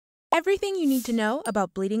Everything you need to know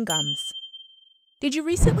about bleeding gums. Did you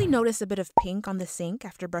recently notice a bit of pink on the sink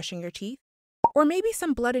after brushing your teeth? Or maybe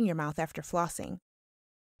some blood in your mouth after flossing?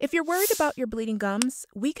 If you're worried about your bleeding gums,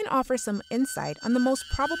 we can offer some insight on the most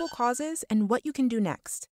probable causes and what you can do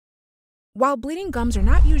next. While bleeding gums are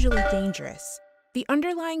not usually dangerous, the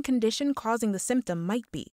underlying condition causing the symptom might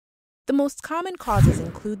be. The most common causes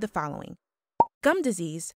include the following: gum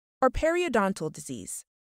disease or periodontal disease,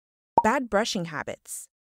 bad brushing habits,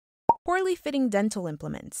 poorly fitting dental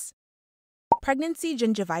implements, pregnancy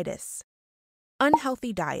gingivitis,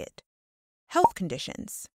 unhealthy diet, health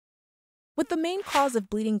conditions. With the main cause of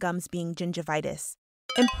bleeding gums being gingivitis,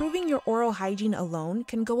 improving your oral hygiene alone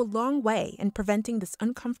can go a long way in preventing this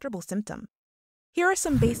uncomfortable symptom. Here are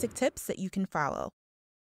some basic tips that you can follow.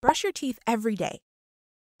 Brush your teeth every day.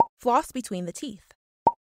 Floss between the teeth.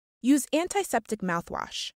 Use antiseptic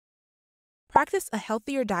mouthwash. Practice a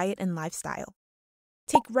healthier diet and lifestyle.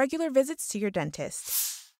 Take regular visits to your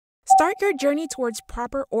dentist. Start your journey towards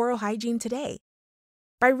proper oral hygiene today.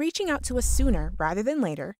 By reaching out to us sooner rather than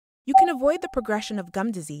later, you can avoid the progression of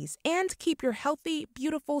gum disease and keep your healthy,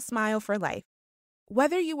 beautiful smile for life.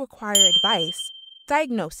 Whether you require advice,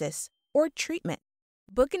 diagnosis, or treatment,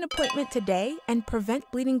 book an appointment today and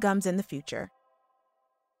prevent bleeding gums in the future.